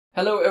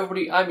Hello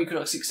everybody, I'm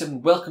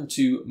Eggcode67. Welcome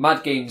to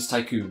Mad Games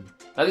Tycoon.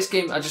 Now this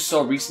game I just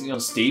saw recently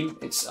on Steam.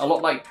 It's a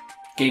lot like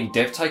Game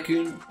Dev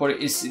Tycoon, but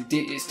it's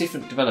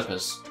different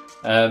developers.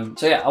 So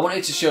yeah, I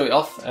wanted to show it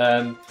off.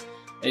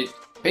 It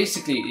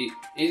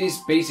is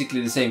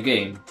basically the same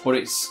game, but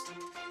it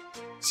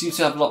seems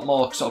to have a lot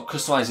more sort of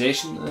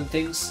customization and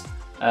things.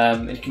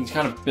 And you can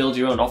kind of build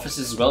your own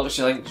offices as well, which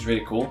I think is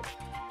really cool.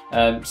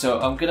 So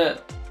I'm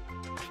gonna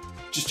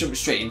just jump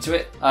straight into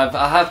it.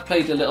 I have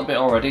played a little bit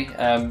already,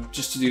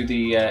 just to do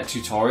the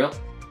tutorial.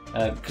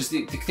 Because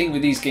the thing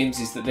with these games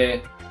is that they're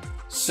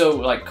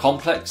so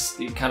complex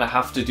that you kind of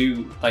have to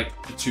do the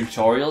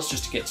tutorials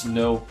just to get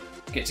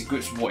to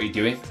grips with what you're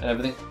doing and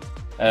everything.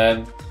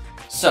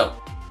 So,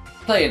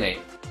 player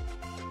name.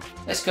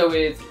 Let's go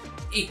with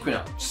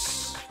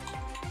Equinox.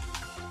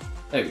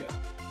 There we go.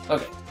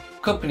 Okay.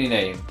 Company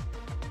name.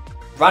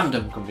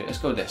 Random company. Let's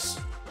go with this.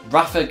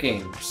 Rafa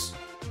Games.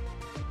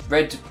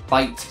 Red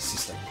Byte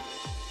System.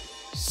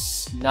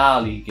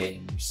 Snarly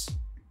Games.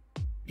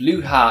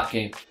 Blue Heart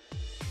Games.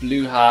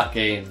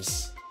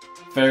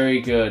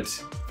 Very good.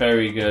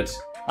 Very good.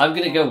 I'm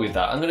going to go with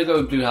that. I'm going to go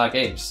with Blue Heart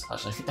Games,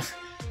 actually.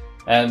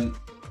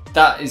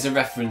 That is a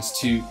reference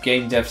to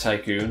Game Dev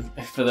Tycoon,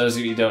 for those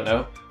of you who don't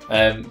know.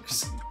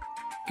 Because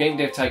Game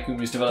Dev Tycoon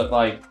was developed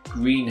by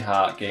Green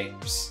Heart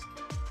Games.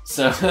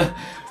 So,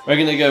 we're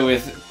going to go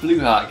with Blue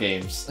Heart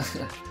Games.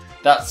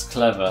 That's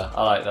clever.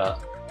 I like that.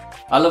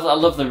 I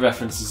love the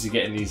references you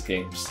get in these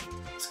games.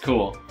 It's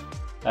cool.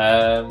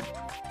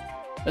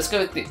 Let's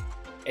go with the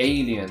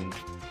alien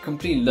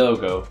company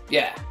logo.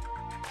 Yeah,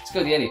 let's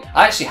go with the alien.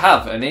 I actually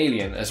have an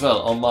alien as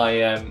well on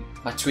my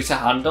my Twitter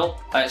handle.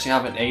 I actually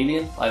have an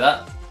alien like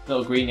that,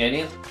 little green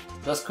alien.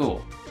 That's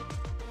cool.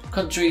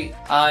 Country,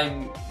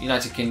 I'm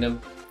United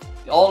Kingdom.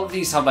 All of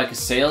these have a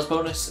sales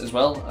bonus as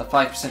well, a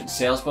 5%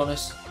 sales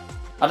bonus.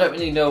 I don't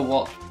really know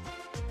what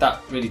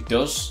that really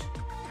does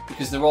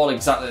because they're all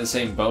exactly the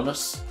same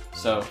bonus.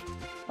 So,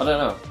 I don't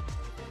know.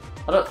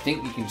 I don't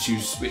think you can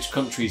choose which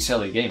country you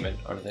sell your game in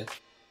or anything.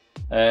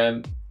 Yeah,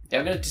 I'm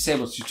going to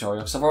disable the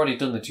tutorial because I've already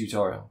done the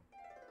tutorial.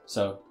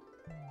 So,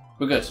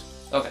 we're good.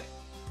 Okay.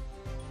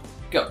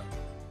 Go.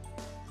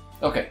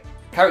 Okay.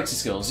 Character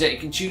skills. Yeah, you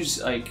can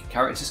choose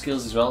character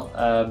skills as well.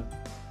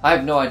 I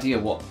have no idea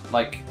what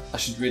I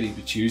should really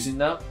be choosing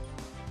now.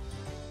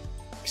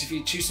 Because if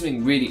you choose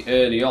something really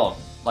early on,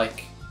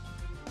 like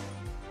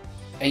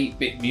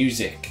 8-bit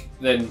music,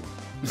 then...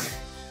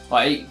 or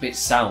 8-bit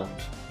sound,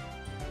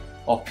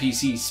 or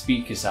PC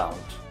speaker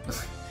sound.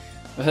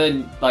 But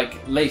then,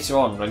 later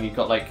on, when you've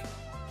got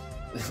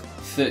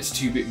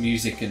 32-bit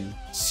music and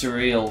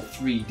surreal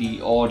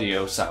 3D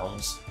audio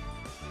sounds,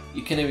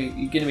 you're gonna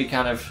be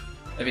kind of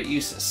a bit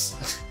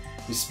useless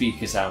with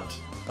speaker sound.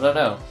 I don't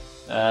know.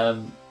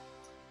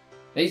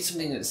 Need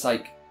something that's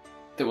that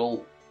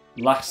will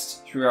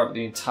last throughout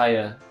the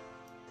entire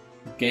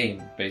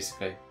game,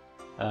 basically.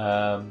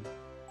 Mod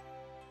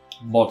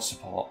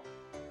support.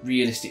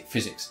 Realistic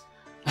physics.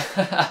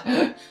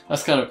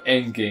 That's kind of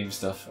end game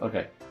stuff.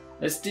 Okay,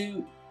 let's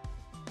do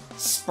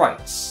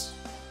sprites.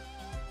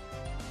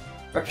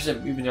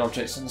 Represent moving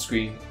objects on the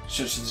screen,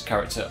 such as the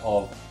character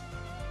or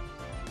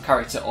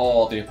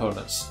the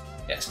opponents.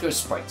 Yeah, let's go with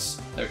sprites.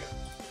 There we go.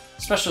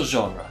 Special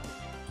genre.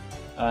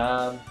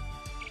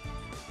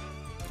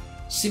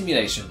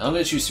 Simulation. I'm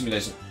going to choose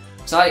simulation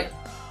because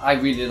I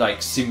really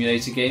like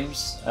simulator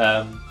games.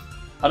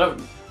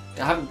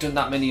 I haven't done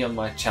that many on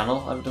my channel.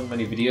 I haven't done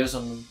many videos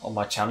on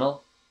my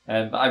channel,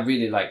 but I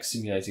really like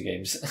simulator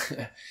games.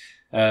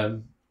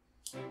 And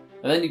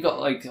then you've got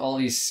all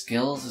these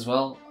skills as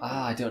well.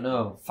 I don't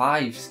know,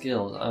 5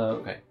 skills.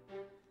 Okay,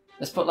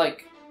 let's put let's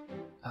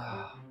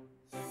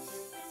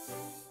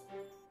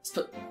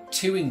put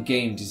 2 in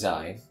game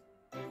design.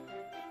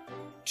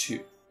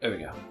 2. There we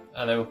go.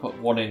 And then we'll put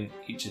 1 in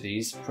each of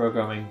these: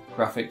 programming,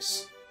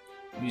 graphics,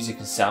 music,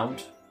 and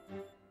sound.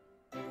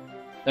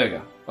 There we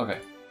go. Okay.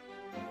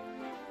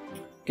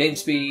 Game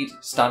speed,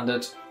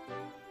 standard,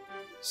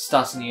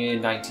 starting year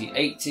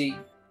 1980,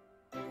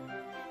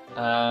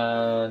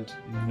 and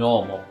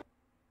normal.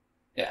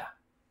 Yeah.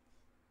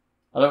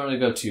 I don't want to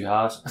go too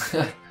hard.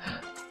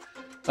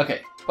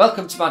 Okay,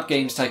 welcome to Mad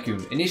Games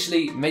Tycoon.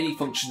 Initially, many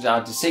functions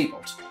are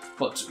disabled,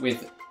 but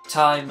with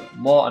time,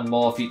 more and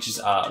more features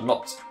are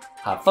unlocked.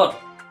 Have fun.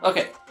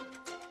 Okay.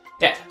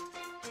 Yeah.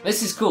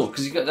 This is cool,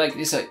 because you got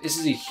this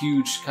is a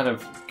huge kind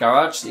of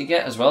garage that you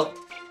get as well.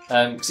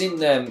 Because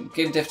in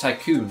Game Dev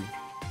Tycoon,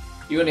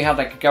 you only had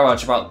a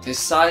garage about this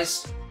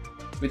size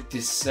with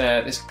this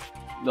this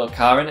little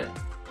car in it.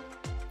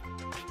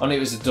 Only it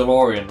was a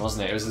DeLorean,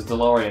 wasn't it? It was a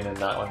DeLorean in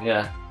that one,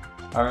 yeah.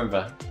 I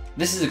remember.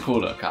 This is a cool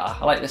little car.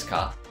 I like this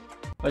car.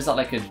 Or is that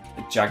a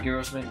Jaguar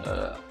or something?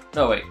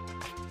 No, wait.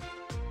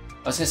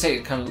 I was going to say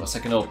it kind of looks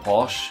like an old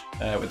Porsche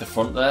with the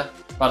front there.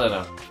 But I don't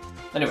know.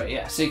 Anyway,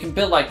 yeah. So you can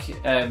build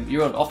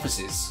your own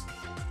offices.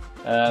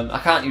 I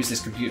can't use this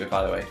computer,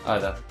 by the way,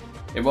 either.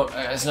 It won't.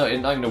 It's not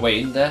going to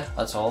weigh in there.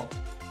 That's all.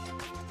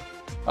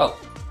 Oh,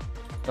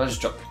 I just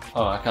dropped.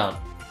 Oh, I can't.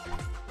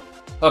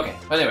 Okay,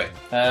 anyway,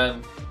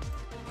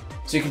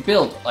 so you can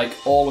build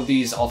all of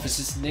these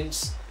offices and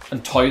things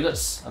and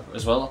toilets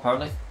as well,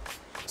 apparently.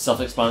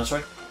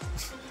 Self-explanatory.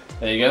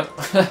 There you go.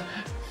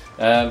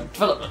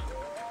 Development.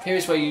 Here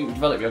is where you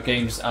develop your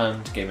games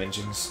and game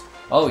engines.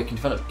 Oh, we can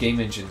develop game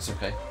engines,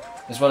 okay.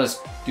 As well as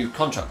do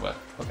contract work,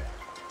 okay.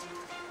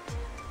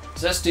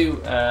 So let's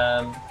do,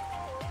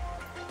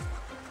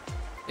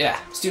 yeah,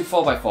 let's do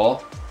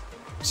 4x4.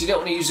 So you don't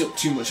want to use up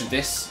too much of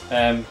this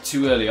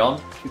too early on,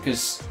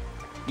 because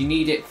you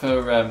need it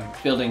for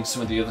building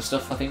some of the other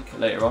stuff, I think,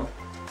 later on.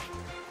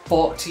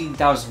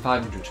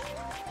 14,500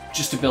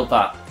 just to build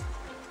that.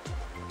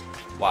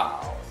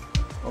 Wow.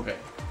 Okay.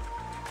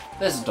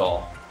 There's a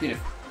door.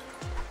 Beautiful.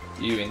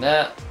 You in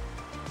there.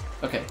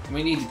 Okay,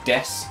 we need a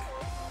desk.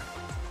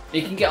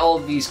 You can get all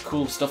of these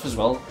cool stuff as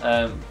well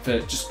for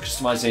just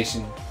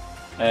customization,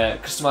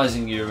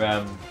 customizing your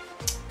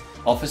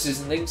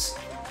offices and things,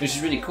 which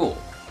is really cool.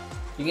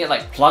 You can get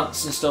like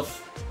plants and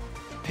stuff,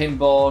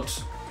 pinboard,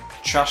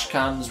 trash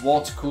cans,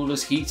 water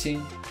coolers,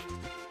 heating,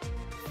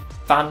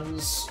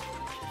 fans,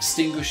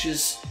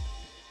 extinguishers,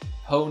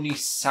 Pony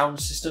sound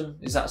system.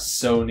 Is that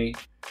Sony?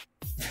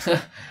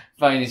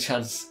 By any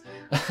chance?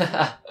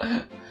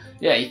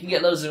 Yeah, you can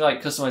get loads of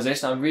like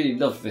customization. I really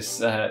love this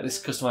this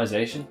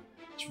customization.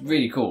 It's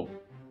really cool.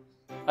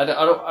 I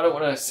don't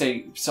want to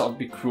say sort of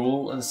be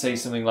cruel and say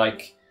something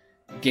like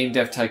Game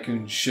Dev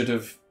Tycoon should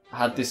have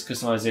had this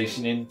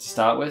customization in to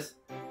start with,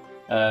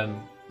 because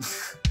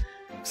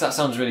that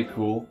sounds really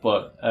cool.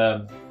 But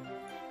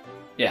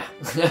yeah,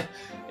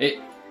 it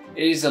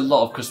is a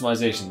lot of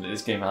customization that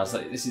this game has.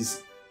 Like, this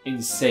is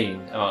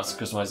insane amounts of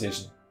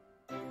customization.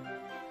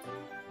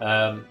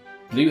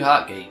 Blue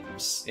Heart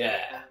Games,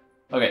 yeah.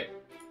 Okay,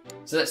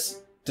 so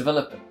let's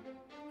develop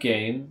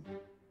game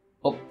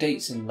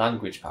updates and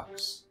language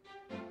packs.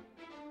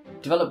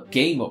 Develop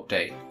game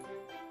update.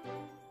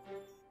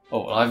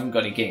 Oh, well, I haven't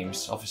got any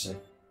games, obviously.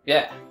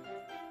 Yeah.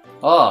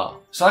 Ah,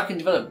 so I can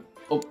develop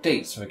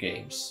updates for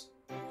games.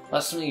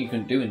 That's something you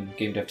couldn't do in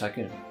Game Dev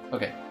Tycoon.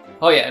 Okay.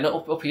 Oh yeah, and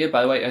up here,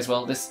 by the way, as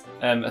well, this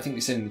I think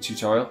it's in the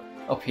tutorial.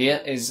 Up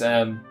here is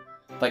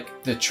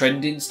like the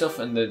trending stuff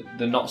and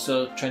the not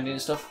so trending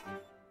stuff.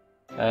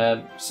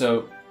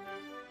 So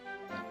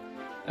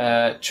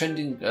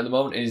trending at the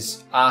moment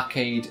is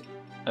arcade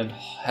and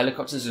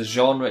helicopters. The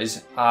genre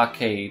is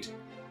arcade,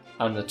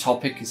 and the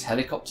topic is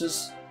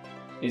helicopters.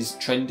 Is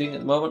trending at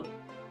the moment,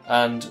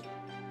 and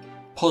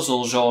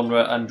puzzle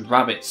genre and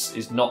rabbits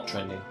is not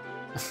trending.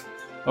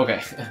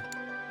 Okay.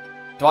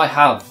 Do I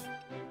have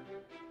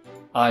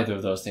either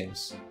of those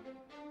things?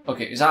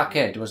 Okay, it was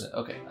arcade, wasn't it?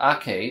 Okay,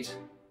 arcade.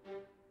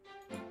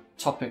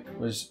 Topic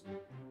was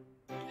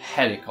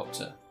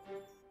helicopter.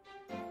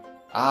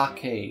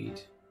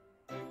 Arcade.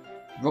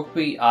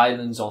 Rugby,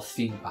 islands, or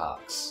theme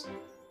parks?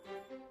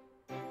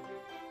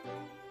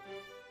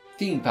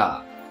 Theme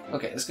park.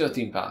 Okay, let's go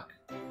theme park.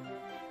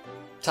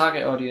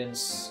 Target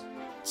audience,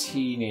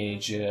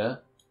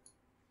 teenager.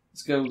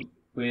 Let's go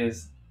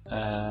with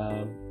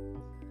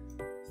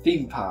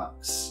theme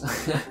parks.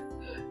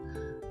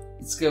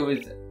 Let's go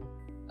with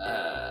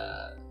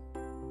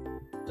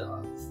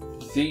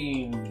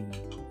theme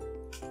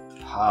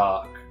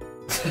park.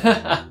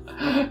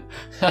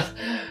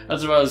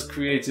 That's about as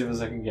creative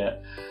as I can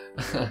get.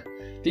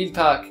 Theme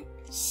park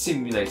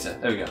simulator.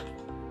 There we go.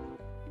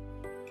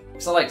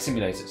 Because I like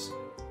simulators.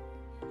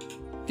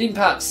 Theme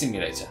Park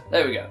Simulator.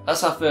 There we go.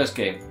 That's our first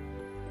game.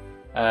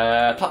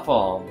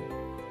 Platform.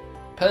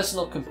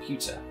 Personal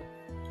computer.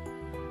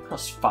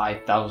 Costs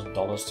 $5,000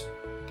 to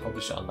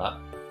publish it on that.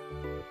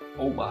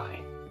 Oh my.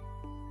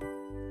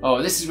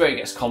 Oh, this is where it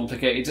gets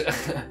complicated.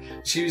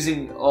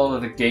 Choosing all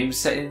of the game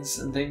settings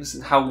and things,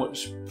 and how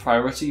much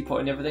priority you put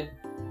in everything.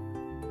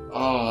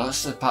 Oh,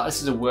 this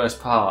is the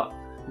worst part.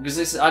 Because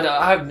this, I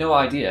have no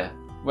idea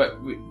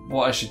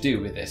what I should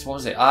do with this. What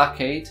was it?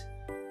 Arcade?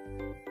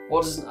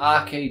 What does an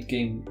arcade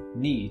game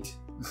need?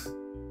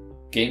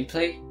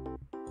 Gameplay?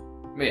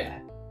 Yeah.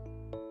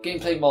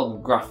 Gameplay more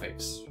than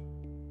graphics.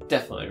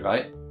 Definitely,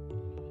 right?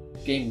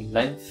 Game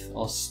length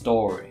or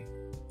story?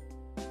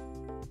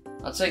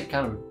 I'd say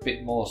kind of a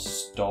bit more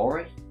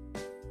story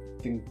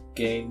than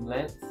game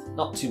length.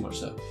 Not too much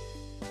though.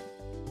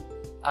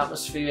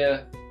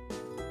 Atmosphere.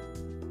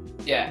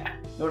 Yeah.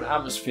 You want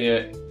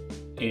atmosphere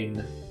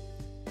in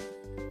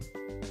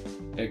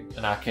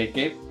an arcade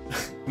game?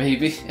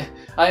 Maybe.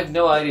 I have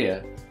no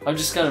idea. I'm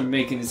just kind of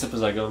making this up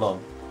as I go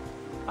along.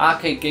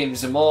 Arcade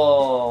games are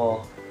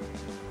more...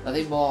 Are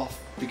they more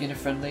beginner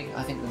friendly?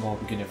 I think they're more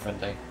beginner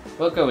friendly.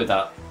 We'll go with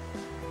that.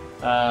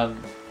 And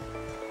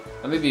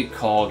maybe a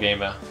core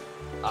gamer.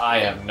 I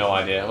have no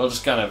idea. We'll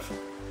just kind of...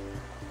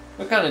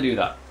 We'll kind of do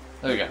that.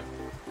 There we go.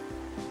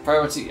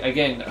 Priority,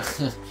 again...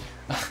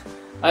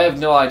 I have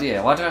no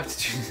idea. Why do I have to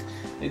choose...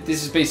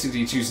 This is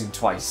basically choosing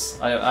twice.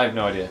 I have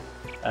no idea.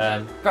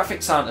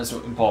 Graphics aren't as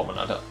important,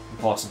 I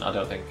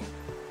don't think.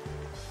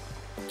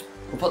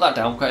 We'll put that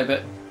down quite a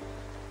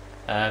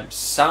bit.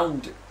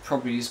 Sound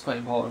probably is quite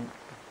important.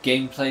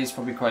 Gameplay is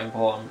probably quite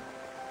important.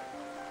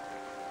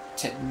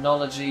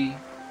 Technology,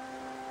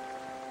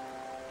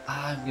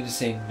 I'm going to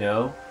say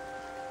no.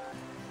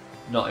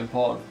 Not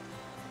important.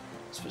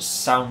 Let's put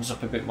sounds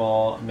up a bit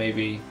more,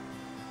 maybe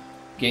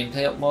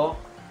gameplay up more.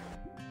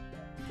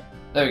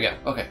 There we go.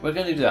 Okay, we're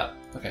going to do that.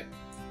 Okay.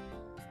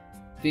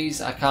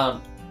 These I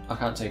can't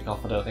take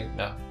off, I don't think.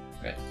 No.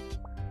 Okay.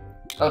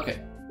 Okay.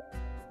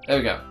 There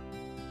we go.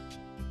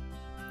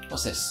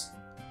 What's this?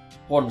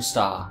 1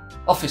 star.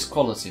 Office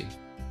quality.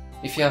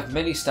 If you have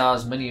many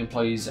stars, many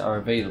employees are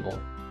available.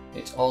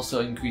 It also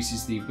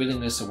increases the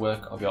willingness to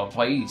work of your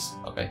employees.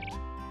 Okay.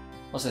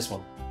 What's this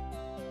one?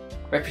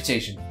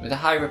 Reputation. With a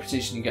high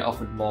reputation, you get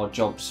offered more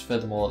jobs.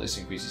 Furthermore, this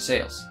increases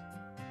sales.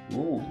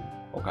 Ooh.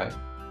 Okay.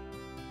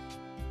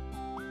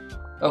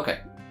 Okay.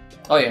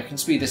 Oh yeah, I can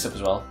speed this up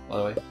as well, by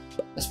the way.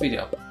 Let's speed it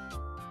up.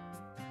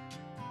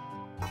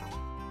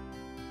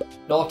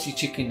 Naughty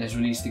Chicken has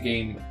released the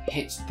game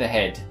Hit the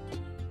Head.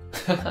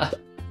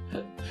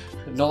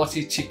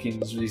 Naughty Chicken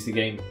has released the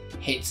game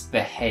Hit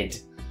the Head.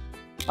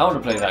 I want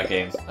to play that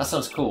game. That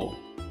sounds cool.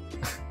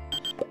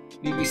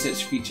 New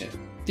research feature.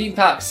 Theme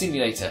Park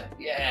Simulator.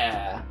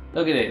 Yeah!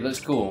 Look at it, it looks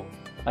cool.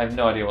 I have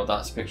no idea what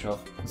that's a picture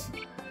of.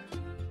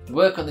 The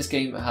work on this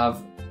game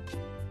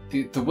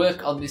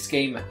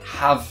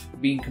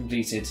have been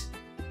completed.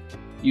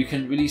 You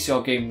can release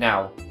your game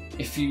now.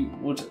 If you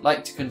would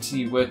like to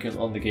continue working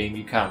on the game,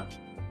 you can.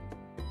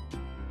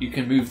 You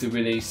can move the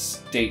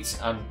release date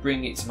and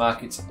bring it to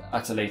market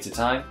at a later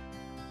time.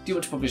 Do you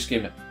want to publish a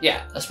game now?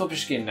 Yeah, let's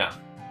publish a game now.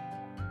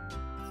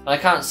 I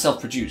can't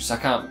self-produce. I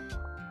can't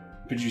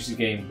produce a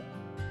game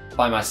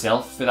by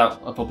myself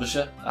without a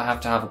publisher. I have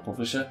to have a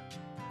publisher.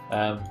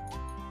 I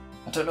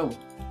don't know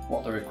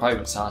what the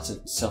requirements are to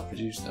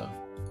self-produce though.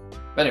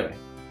 But anyway.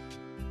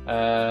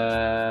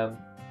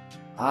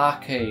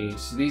 Arcade.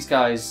 So these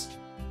guys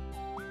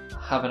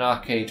have an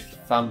arcade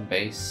fan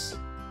base.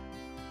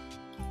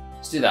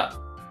 Let's do that.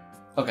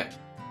 Okay.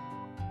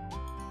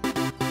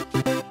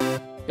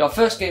 Your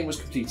first game was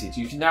completed.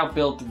 You can now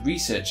build the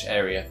research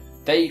area.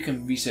 There you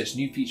can research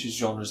new features,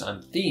 genres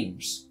and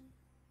themes.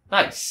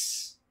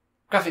 Nice.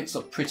 Graphics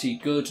look pretty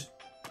good.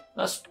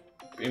 That's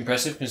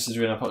impressive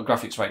considering I put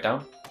graphics right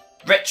down.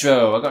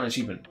 Retro! I got an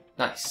achievement.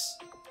 Nice.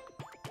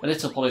 A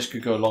little polish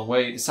could go a long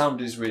way. The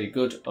sound is really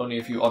good, only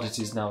a few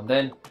oddities now and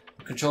then.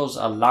 The controls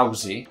are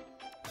lousy.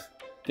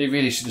 They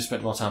really should have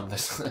spent more time on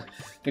this.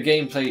 The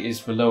gameplay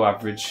is below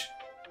average.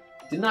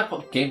 Didn't I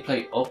put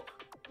gameplay up?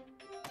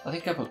 I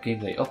think I put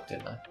gameplay up,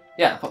 didn't I?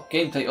 Yeah, I put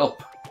gameplay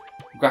up.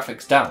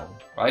 Graphics down,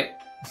 right?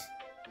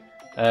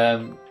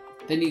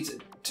 They need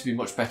to be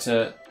much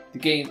better.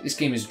 This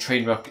game is a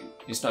train wreck.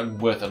 It's not even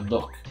worth a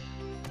look.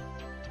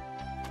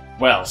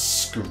 Well,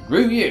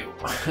 screw you.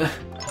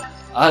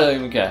 I don't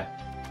even care.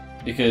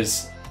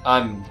 Because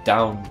I'm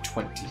down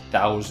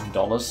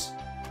 $20,000.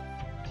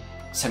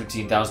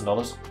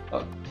 $17,000.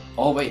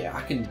 Oh wait,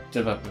 I can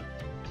develop a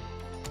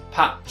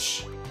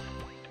patch.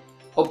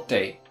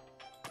 Update.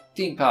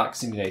 Theme Park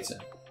Simulator.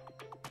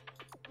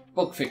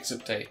 Bug fix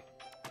update.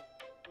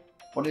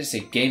 What did it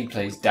say?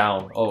 Gameplay's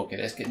down. Oh, okay,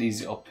 let's get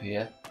these up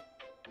here.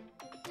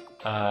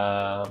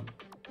 And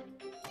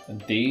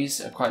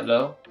these are quite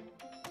low.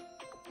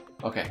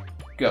 Okay,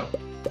 go.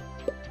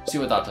 See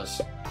what that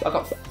does. I've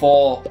got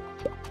four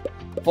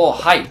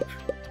hype.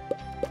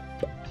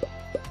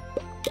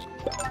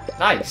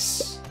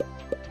 Nice.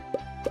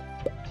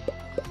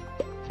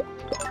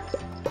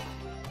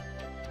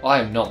 I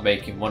am not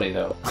making money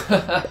though.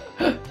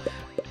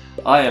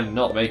 I am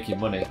not making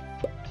money.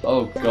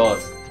 Oh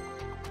god.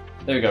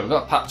 There we go, we've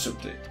got a patch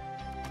update.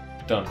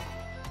 Done.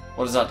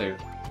 What does that do?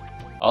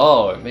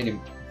 Oh, it made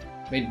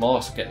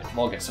more get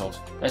sold.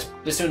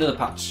 Let's do another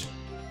patch.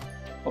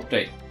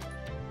 Update.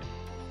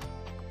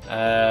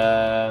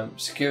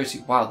 Security.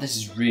 Wow, this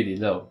is really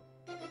low.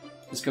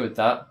 Let's go with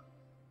that.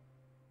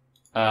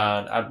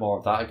 And add more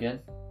of that again.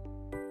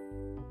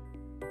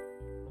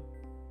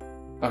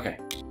 Okay.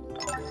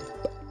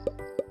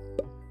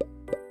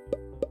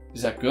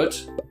 Is that good?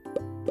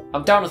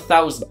 I'm down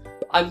 1,000.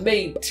 I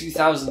made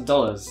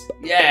 $2,000.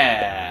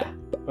 Yeah!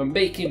 We're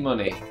making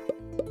money.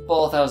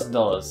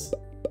 $4,000.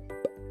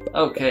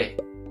 Okay.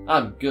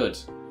 I'm good.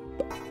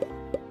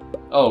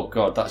 Oh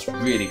god, that's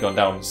really gone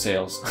down in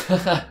sales.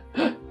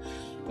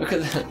 Look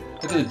at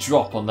the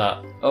drop on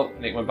that. Oh,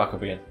 Nick went back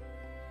up again.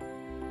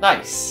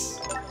 Nice.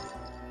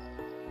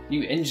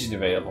 New engine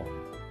available.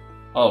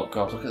 Oh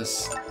god, look at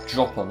this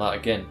drop on that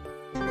again.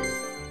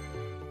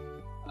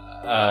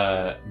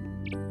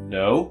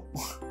 No.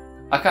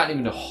 I can't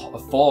even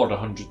afford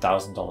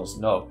 $100,000.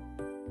 No.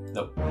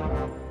 Nope.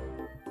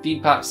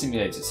 Theme Park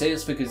Simulator.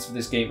 Sales figures for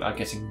this game are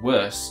getting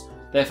worse.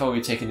 Therefore,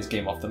 we're taking this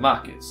game off the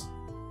market.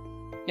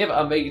 Yeah, but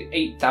I made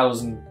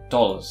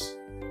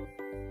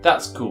 $8,000.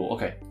 That's cool.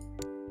 Okay.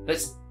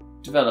 Let's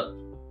develop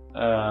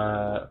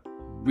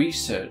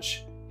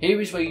research. Here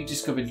is where you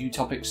discover new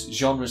topics,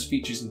 genres,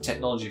 features, and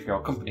technology for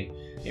your company.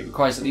 It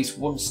requires at least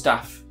 1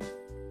 staff,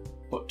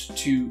 but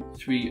 2,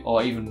 3,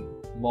 or even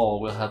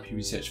more will help you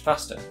research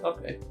faster.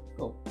 Okay,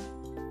 cool.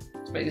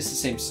 Let's make this the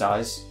same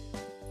size.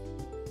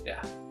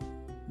 Yeah.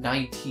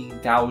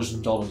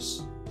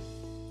 $19,000.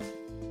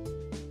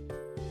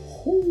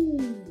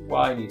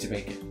 I need to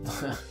make it.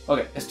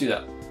 Okay, let's do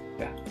that.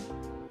 Yeah.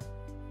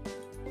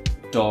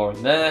 door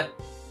in there.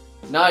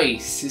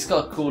 Nice. It's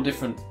got a cool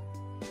different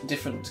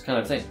kind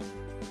of thing.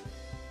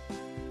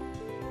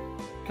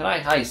 Can I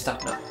hire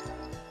staff now?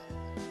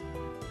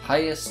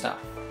 Hire staff.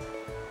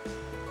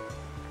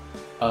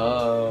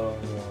 Oh.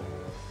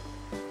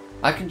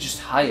 I can just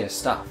hire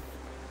staff.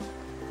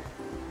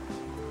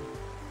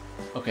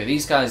 Okay,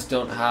 these guys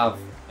don't have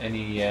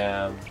any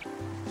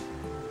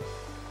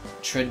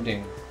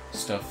trending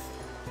stuff.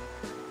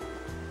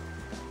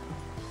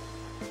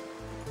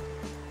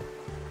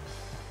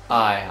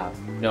 I have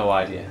no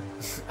idea.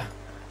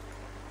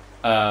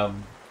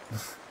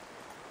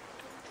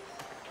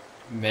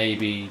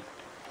 Maybe.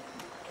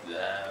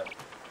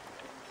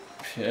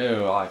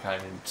 Oh, I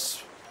can't even.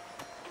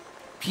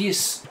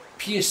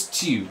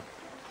 PS2.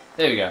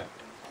 There we go.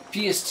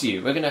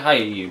 PS2. We're gonna hire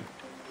you.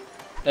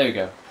 There we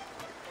go.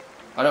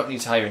 I don't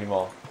need to hire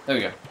anymore. There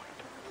we go.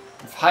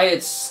 We've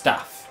hired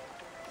staff.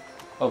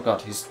 Oh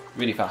god, he's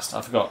really fast.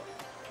 I forgot.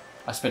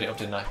 I sped it up,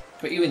 didn't I?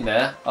 Put you in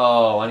there.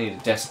 Oh, I need a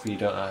desk for you,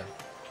 don't I?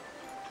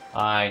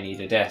 I need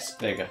a desk.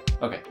 There you go.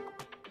 Okay.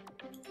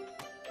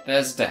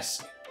 There's a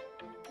desk.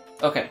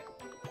 Okay.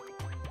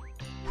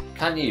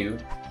 Can you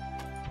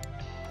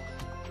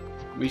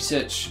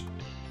research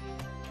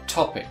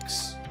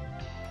topics?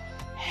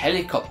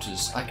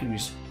 Helicopters. I can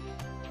use.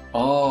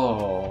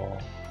 Oh.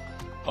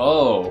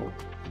 Oh.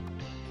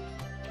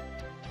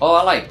 Oh,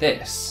 I like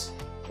this.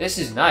 This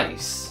is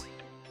nice.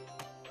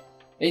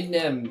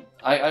 In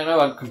I know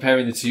I'm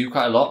comparing the two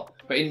quite a lot,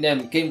 but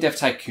in Game Dev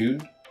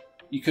Tycoon,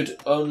 you could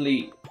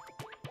only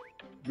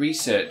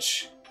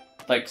research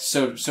like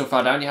so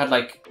far down. You had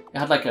like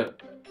a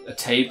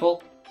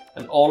table,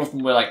 and all of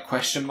them were like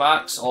question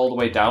marks all the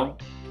way down,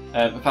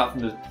 apart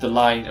from the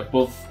line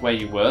above where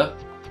you were.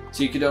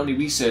 So you could only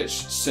research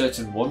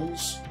certain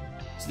ones.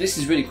 So this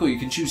is really cool. You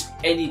can choose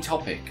any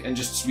topic and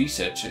just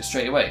research it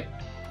straight away.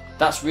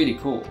 That's really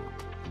cool.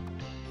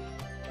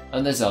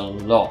 And there's a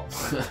lot.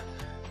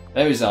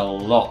 There is a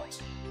lot.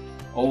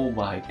 Oh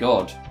my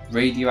god.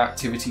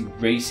 Radioactivity,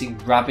 racing,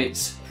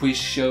 rabbits, quiz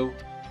show,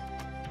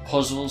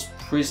 puzzles,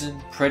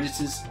 prison,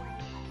 predators.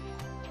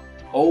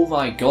 Oh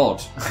my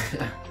god.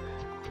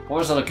 What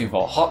was I looking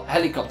for? Hot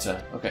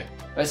helicopter. Okay,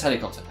 where's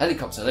helicopter?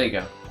 Helicopter, there you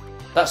go.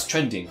 That's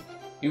trending.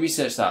 You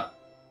research that.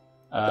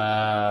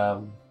 I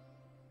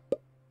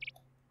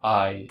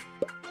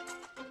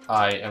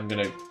am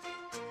gonna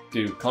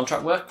do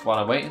contract work while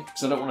I'm waiting,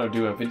 because I don't want to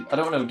do I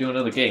don't want to do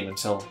another game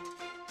until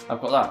I've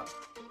got that.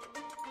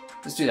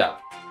 Let's do that.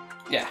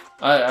 Yeah,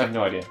 I have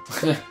no idea.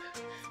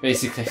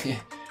 Basically,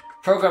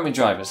 programming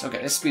drivers.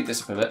 Okay, let's speed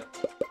this up a bit.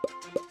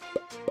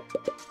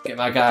 Get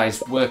my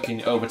guys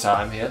working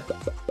overtime here.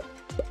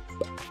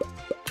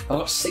 I've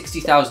got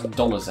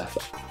 $60,000 left.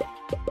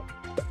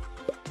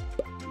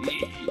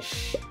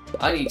 Yeesh.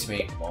 I need to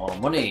make more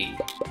money.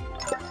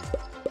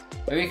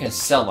 Maybe I can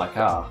sell my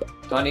car.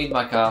 Do I need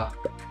my car?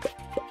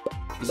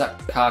 Is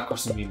that car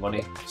costing me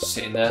money? Just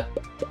sitting there?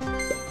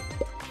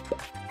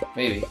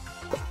 Maybe.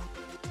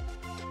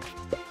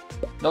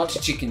 Naughty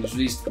Chickens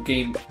released the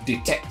game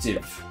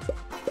Detective.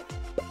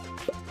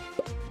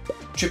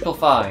 Triple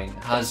Fine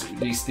has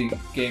released the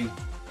game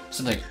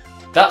something.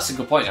 That's a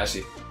good point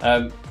actually.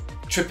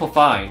 Triple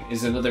Fine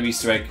is another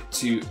Easter egg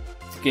to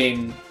the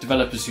game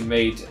developers who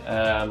made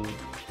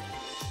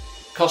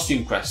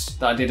Costume Quest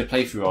that I did a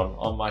playthrough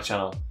on my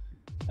channel.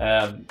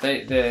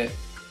 They're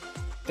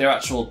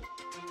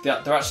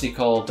actually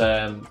called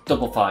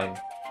Double Fine.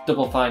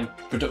 Double Fine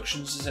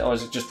Productions, is it, or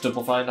is it just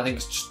Double Fine? I think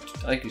it's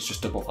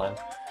just Double Fine.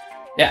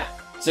 Yeah.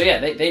 So yeah,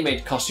 they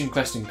made Costume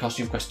Quest and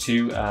Costume Quest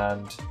 2,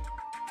 and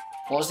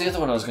what was the other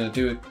one I was going to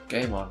do a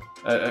game on,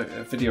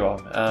 a video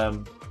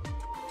on?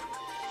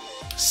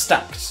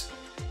 Stacked.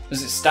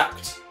 Was it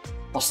Stacked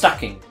or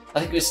Stacking? I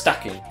think it was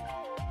Stacking.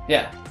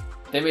 Yeah,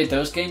 they made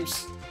those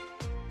games.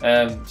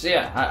 So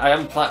yeah,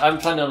 I'm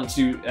planning on to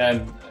do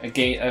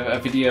a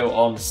video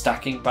on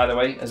stacking, by the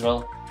way, as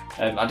well.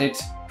 I did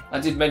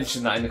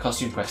mention that in the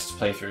Costume Quest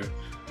playthrough.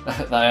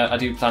 That I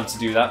do plan to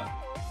do that.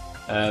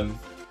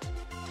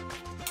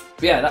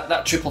 But yeah,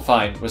 that Triple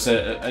Fine was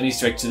an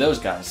Easter egg to those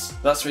guys.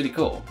 That's really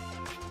cool.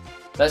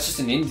 That's just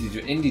an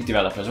indie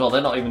developer as well.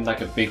 They're not even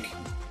like a big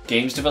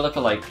games developer.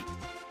 Like,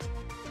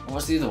 what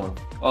was the other one?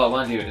 Oh,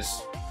 mind you, it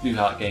was Blue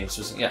Heart Games,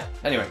 wasn't it? Yeah.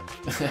 Anyway,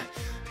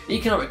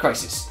 economic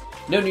crisis.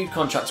 No new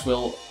contract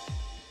work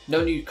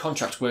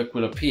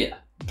will appear.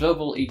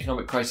 Global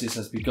economic crisis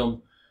has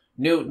begun.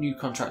 No new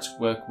contract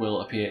work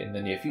will appear in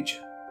the near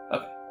future.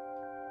 Okay.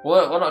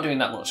 We're not doing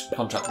that much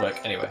contract work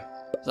anyway,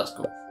 so that's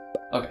cool.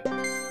 Okay.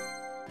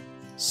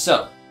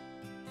 So,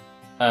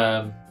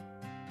 oh,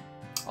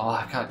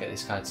 I can't get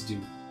this guy to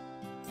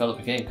develop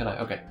a game, can I?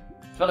 Okay.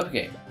 Develop a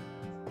game.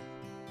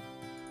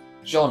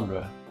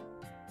 Genre.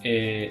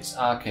 It's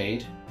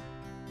arcade.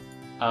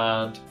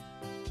 And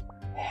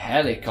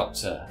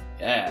helicopter.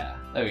 Yeah,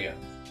 there we go.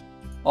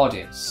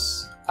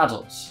 Audience.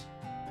 Adults.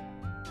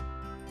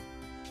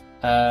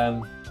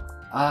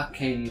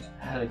 Arcade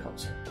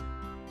helicopter.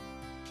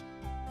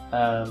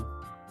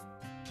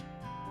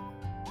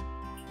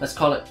 Let's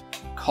call it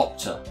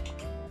Copter.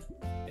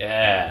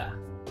 Yeah.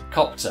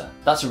 Copter.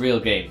 That's a real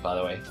game, by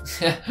the way.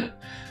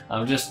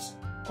 I'm just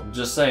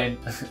saying.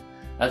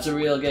 That's a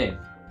real game.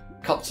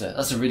 Copter.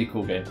 That's a really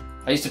cool game.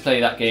 I used to play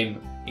that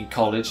game in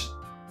college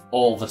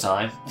all the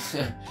time.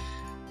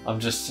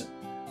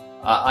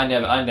 I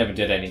never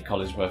did any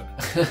college work.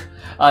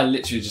 I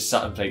literally just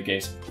sat and played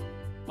games.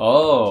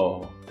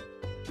 Oh.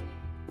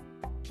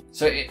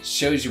 So it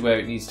shows you where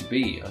it needs to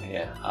be on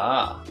here.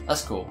 Ah,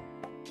 that's cool.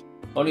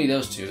 Only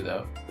those two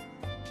though.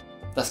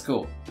 That's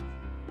cool.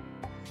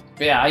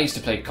 But yeah, I used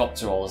to play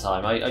Copter all the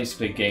time. I used to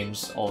play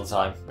games all the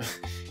time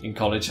in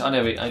college. I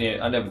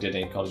never did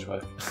any college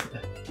work.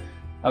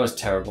 I was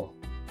terrible.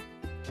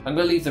 I'm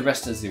gonna leave the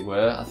rest as they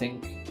were. I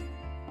think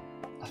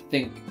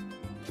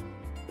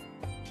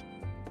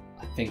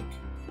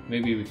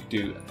maybe we could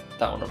do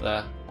that one up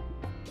there.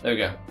 There we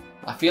go.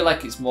 I feel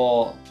like it's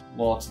more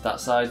to that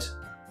side.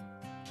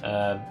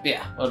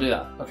 Yeah, I'll do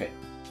that. Okay.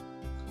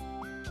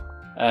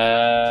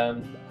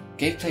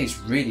 Gameplay's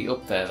really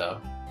up there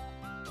though.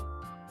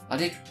 I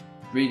did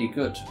really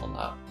good on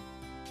that.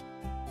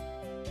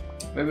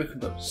 Maybe we can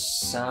put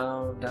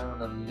sound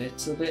down a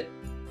little bit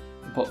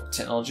and put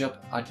technology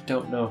up. I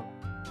don't know.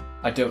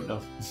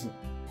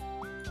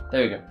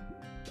 There we go.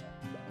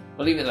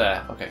 We'll leave it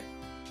there. Okay.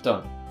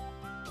 Done.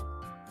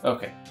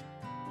 Okay.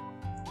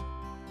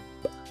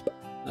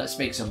 Let's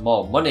make some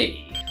more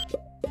money.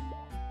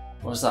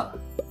 What was that?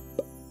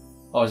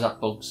 Oh, is that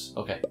bugs?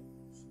 Okay.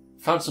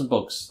 Found some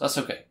bugs. That's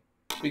okay.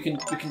 We can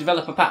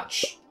develop a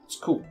patch. It's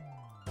cool.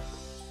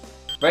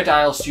 Red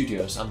Isle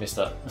Studios. I missed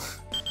that.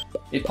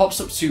 It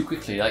pops up too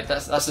quickly. Like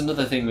that's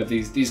another thing with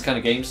these kind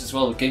of games as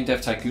well. Game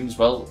Dev Tycoon as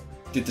well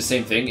did the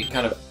same thing. It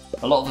kind of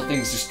a lot of the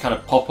things just kind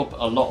of pop up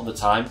a lot of the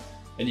time,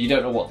 and you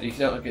don't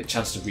get a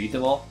chance to read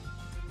them all.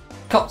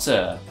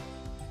 Copter.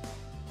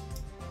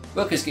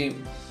 Workers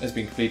game has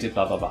been completed.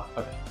 Blah blah blah.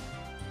 Okay.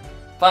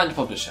 Find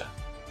publisher.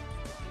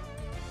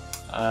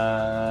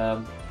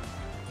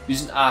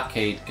 Use an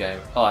arcade game.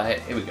 Oh,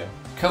 here we go.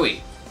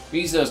 Koei. We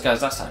used those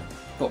guys last time.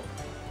 Cool.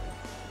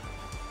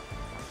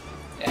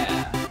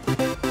 Yeah.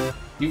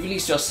 You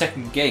released your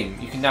second game.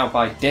 You can now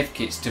buy dev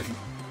kits to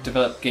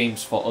develop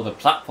games for other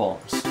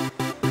platforms.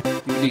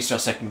 You released your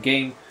second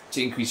game.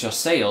 To increase your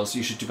sales,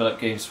 you should develop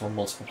games for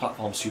multiple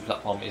platforms. Your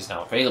platform is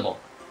now available.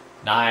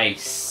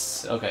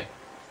 Nice. Okay.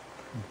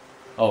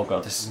 Oh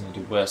god, this is going to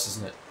do worse,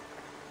 isn't it?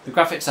 The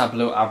graphics are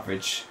below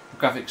average. The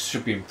graphics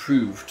should be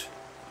improved.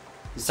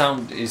 The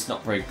sound is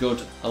not very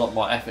good. A lot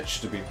more effort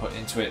should have been put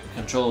into it. The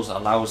controls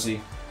are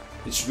lousy.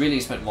 It's really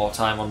spent more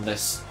time on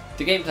this.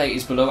 The gameplay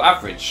is below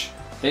average.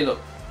 They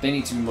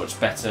need to be much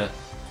better.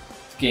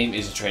 The game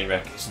is a train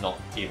wreck. It's not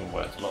even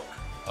worth a look.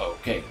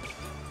 Okay.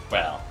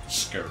 Well,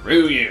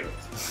 screw you.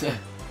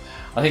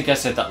 I think I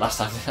said that last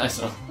time,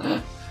 didn't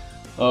I?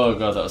 Oh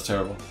god, that was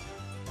terrible.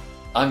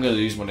 I'm going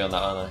to lose money on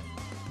that, aren't I?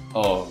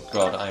 Oh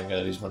god, I'm going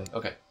to lose money.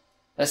 Okay.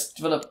 Let's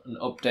develop an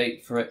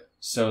update for it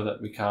so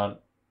that we can't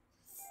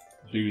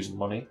lose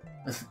money.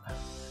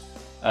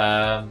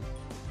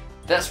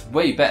 That's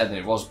way better than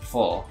it was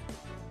before.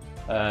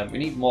 We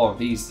need more of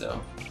these though.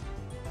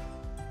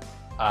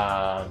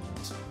 And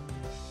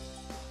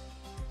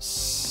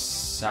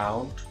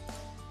sound.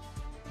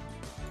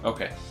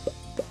 Okay.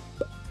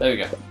 There we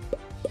go.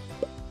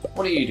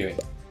 What are you doing?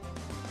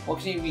 What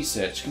can you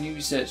research? Can you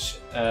research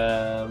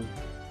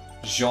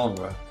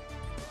genre?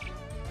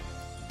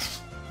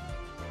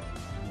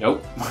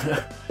 Nope.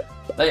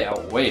 They are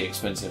way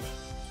expensive.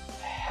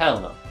 Hell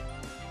no.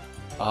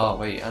 Oh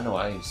wait, I know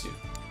what I need to do.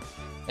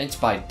 I need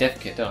to buy a dev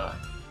kit, don't I?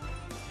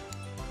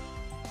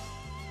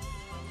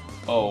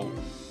 Oh,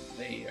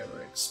 they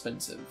are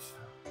expensive.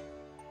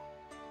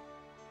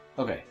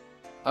 Okay,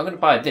 I'm gonna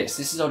buy this.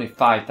 This is only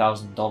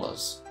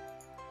 $5,000.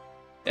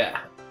 Yeah,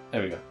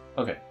 there we go.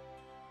 Okay,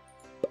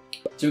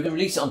 so we can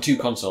release it on 2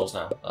 consoles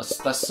now.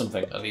 That's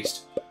something at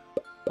least.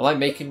 Am I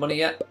making money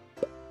yet?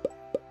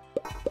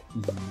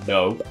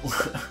 No.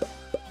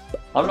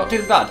 I'm not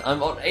doing bad.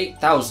 I'm on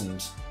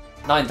 $8,000,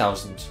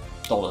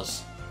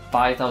 $9,000,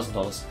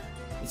 $5,000.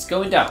 It's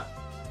going down.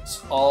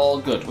 It's all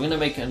good. We're gonna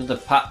make another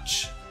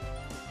patch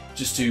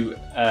just to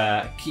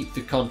keep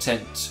the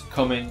content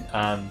coming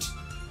and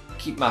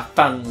keep my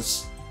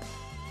fans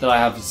that I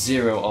have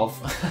 0 of.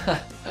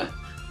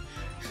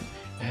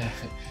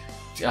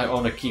 I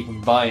want to keep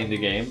them buying the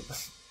game.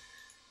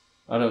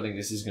 I don't think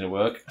this is going to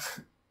work.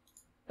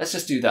 Let's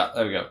just do that.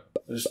 There we go.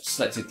 I just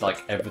selected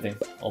like everything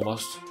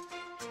almost.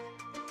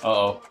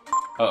 Uh-oh.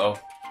 Uh-oh.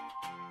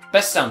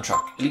 Best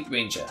soundtrack, Elite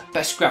Ranger.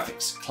 Best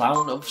graphics,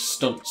 Clown of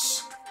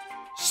Stunts.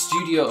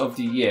 Studio of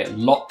the Year,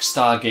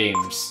 Lockstar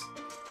Games.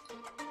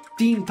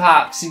 Theme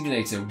Park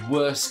Simulator,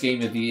 worst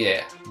game of the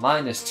year.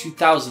 Minus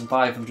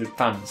 2,500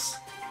 fans.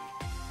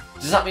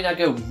 Does that mean I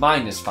go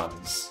minus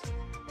fans?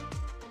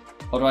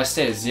 Or do I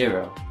stay at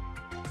 0?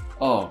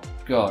 Oh,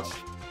 God.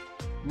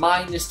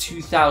 Minus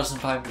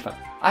 2,500 fans.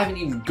 I haven't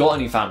even got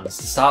any fans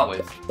to start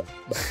with.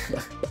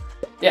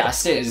 Yeah, I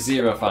stay at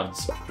 0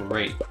 fans.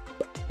 Great.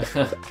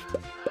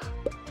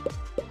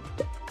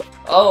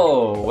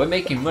 Oh, we're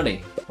making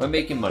money. We're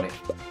making money.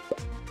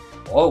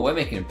 Oh, we're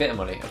making a bit of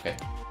money. Okay.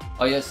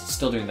 Oh yeah, it's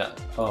still doing that.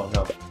 Oh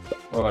no.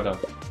 What have I done?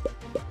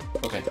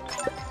 Okay.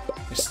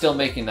 It's still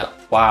making that.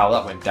 Wow,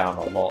 that went down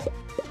a lot.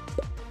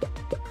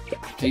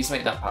 Please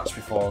make that patch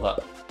before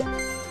that.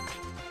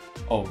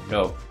 Oh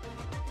no.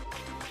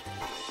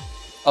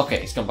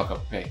 Okay, it's gone back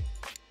up. Okay.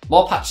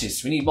 More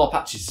patches. We need more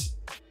patches.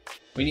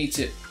 We need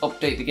to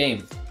update the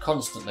game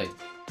constantly.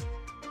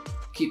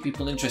 Keep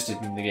people interested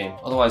in the game.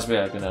 Otherwise we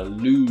are going to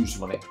lose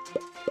money.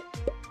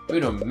 We're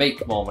going to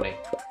make more money.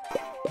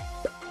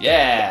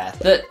 Yeah!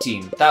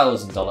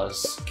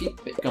 $13,000.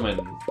 Keep it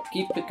coming.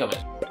 Keep it coming.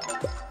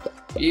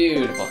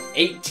 Beautiful.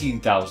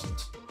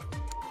 18,000.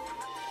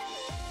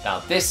 Now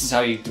this is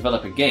how you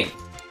develop a game.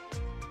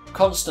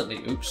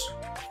 Constantly. Oops.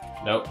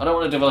 No, I don't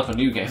want to develop a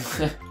new game.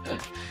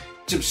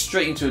 Jump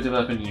straight into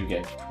developing a new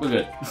game. We're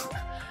good.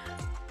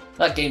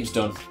 That game's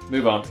done.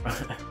 Move on.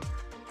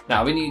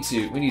 Now we need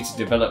to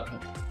develop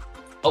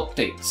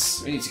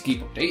updates. We need to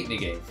keep updating the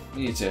game.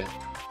 We need to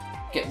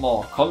get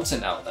more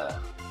content out there.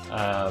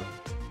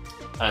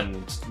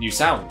 And new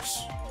sounds.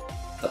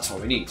 That's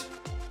what we need.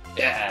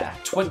 Yeah,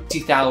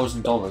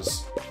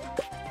 $20,000.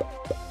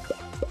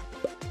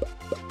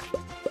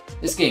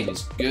 This game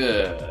is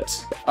good.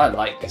 I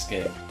like this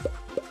game.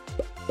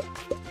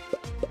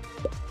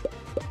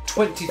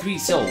 23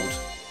 sold.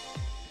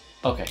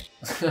 Okay.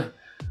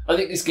 I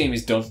think this game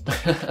is done.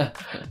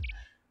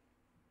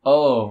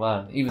 Oh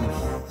man, even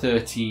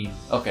 13.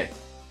 Okay.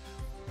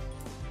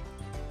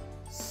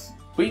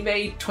 We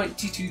made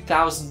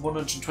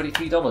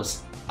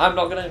 $22,123. I'm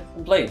not gonna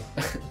complain.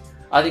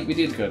 I think we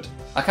did good.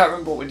 I can't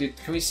remember what we did.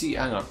 Can we see?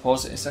 Hang on,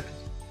 pause it a second.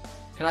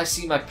 Can I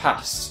see my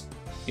past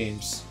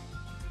games?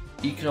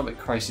 Economic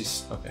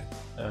crisis. Okay.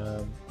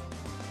 Can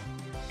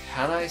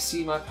I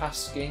see my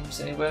past games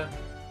anywhere?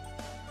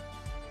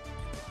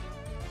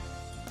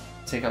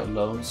 Take out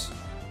loans.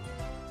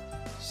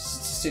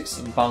 Statistics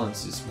and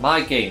balances. My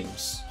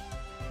games.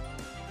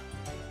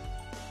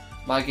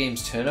 My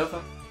games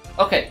turnover?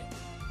 Okay.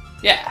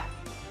 Yeah.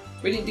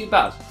 We didn't do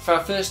bad. For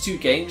our first two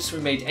games, we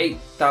made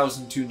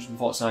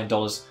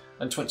 $8,249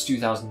 and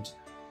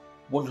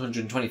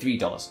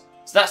 $22,123. So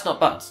that's not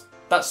bad.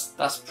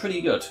 That's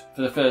pretty good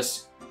for the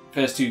first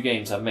two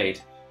games I've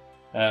made.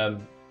 Yeah.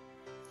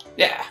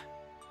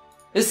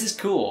 This is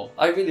cool.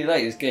 I really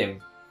like this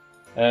game.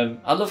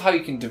 I love how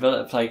you can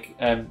develop like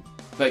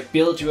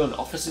build your own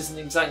offices and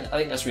things. I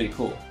think that's really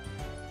cool.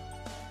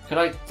 Could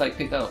I like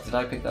pick that up? Did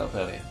I pick that up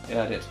earlier?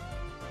 Yeah, I did.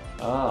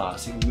 Ah,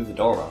 so you can move the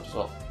door around as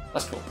well.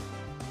 That's cool.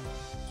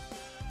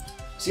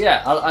 So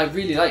yeah, I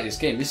really like this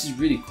game. This is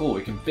really cool.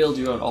 You can build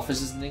your own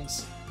offices and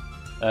things.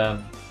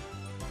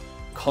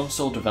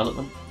 Console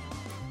development,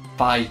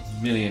 5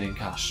 million in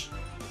cash.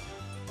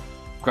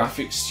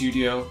 Graphics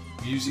studio,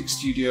 music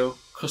studio,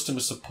 customer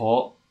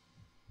support.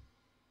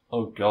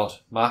 Oh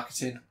god,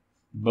 marketing,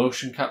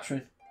 motion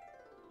capturing.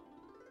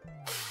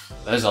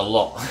 There's a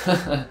lot.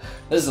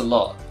 There's a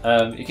lot.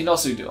 You can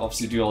also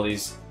obviously do all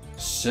these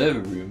server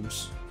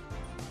rooms.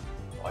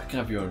 Oh, you can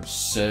have your own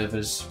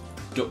servers,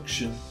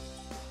 production.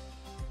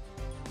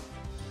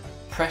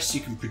 Press, you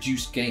can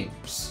produce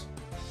games.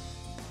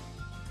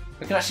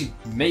 We can actually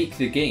make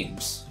the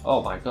games.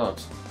 Oh my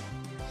god.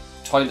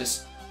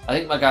 Toilets. I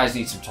think my guys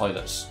need some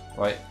toilets,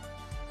 right?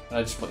 Can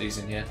I just put these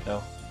in here?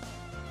 No.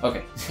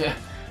 Okay.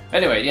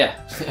 Anyway,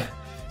 yeah.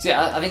 So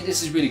yeah, I think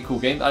this is a really cool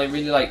game. I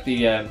really like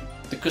the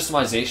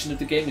customization of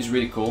the game is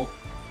really cool.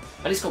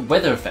 And it's got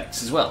weather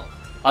effects as well.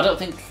 I don't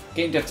think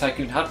Game Dev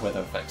Tycoon had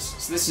weather effects.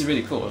 So this is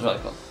really cool as well.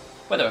 It's got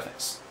weather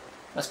effects.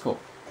 That's cool.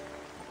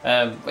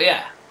 But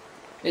yeah.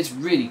 It's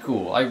really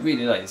cool. I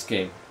really like this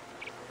game.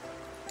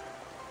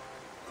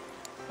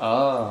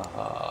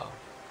 Ah.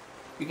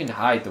 You can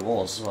hide the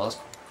walls as well. That's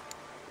cool.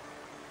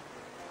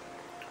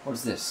 What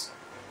is this?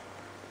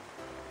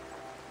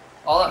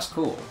 Oh, that's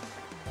cool.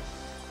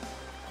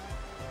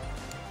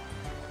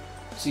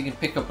 So you can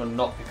pick up and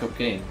not pick up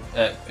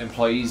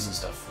employees and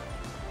stuff.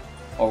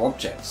 Or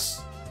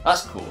objects.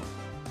 That's cool.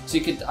 So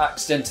you could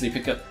accidentally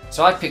pick up...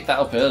 So I picked that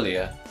up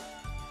earlier.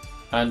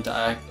 And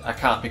I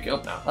can't pick it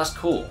up now. That's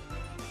cool.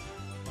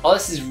 Oh,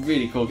 this is a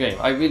really cool game.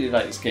 I really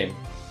like this game.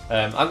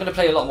 I'm going to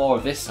play a lot more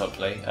of this,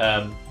 hopefully.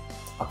 I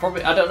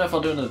don't know if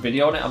I'll do another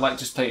video on it. I might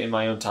just play it in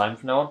my own time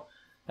from now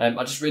on.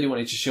 I just really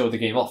wanted to show the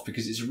game off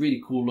because it's a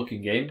really cool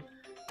looking game.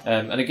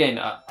 And again,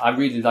 I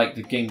really like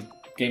the Game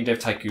Dev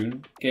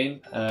Tycoon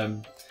game.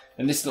 And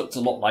this looks a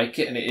lot like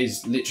it, and it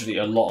is literally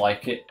a lot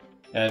like it.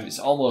 It's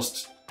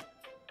almost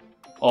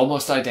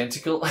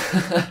identical.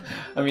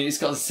 I mean, it's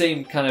got the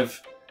same kind of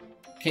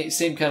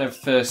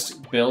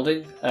first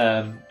building.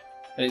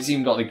 And it's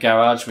even got the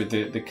garage with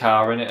the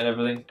car in it and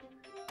everything.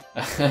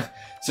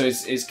 So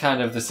it's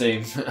kind of the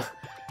same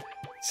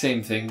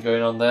thing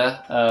going on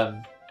there.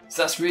 So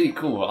that's really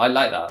cool. I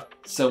like that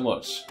so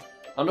much. I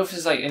don't know if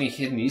there's like any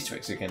hidden Easter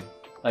eggs again.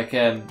 Like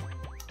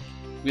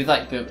with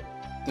like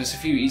there's a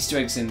few Easter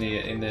eggs in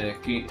the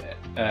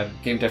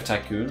Game Dev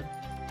Tycoon.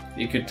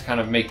 You could kind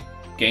of make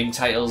game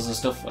titles and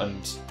stuff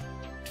and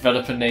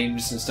developer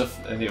names and stuff,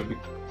 and it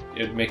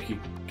would make you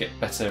get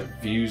better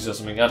views or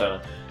something. I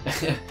don't know.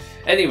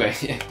 Anyway,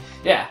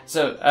 yeah.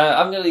 So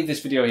I'm gonna leave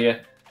this video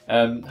here.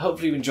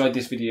 Hopefully you enjoyed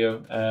this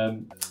video.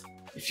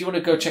 If you want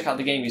to go check out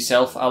the game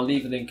yourself, I'll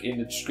leave a link in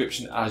the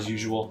description as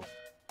usual.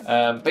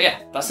 But yeah,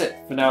 that's it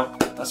for now.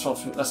 That's all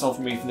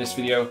from me for this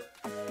video.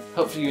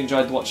 Hopefully you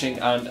enjoyed watching,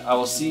 and I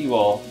will see you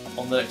all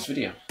on the next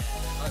video.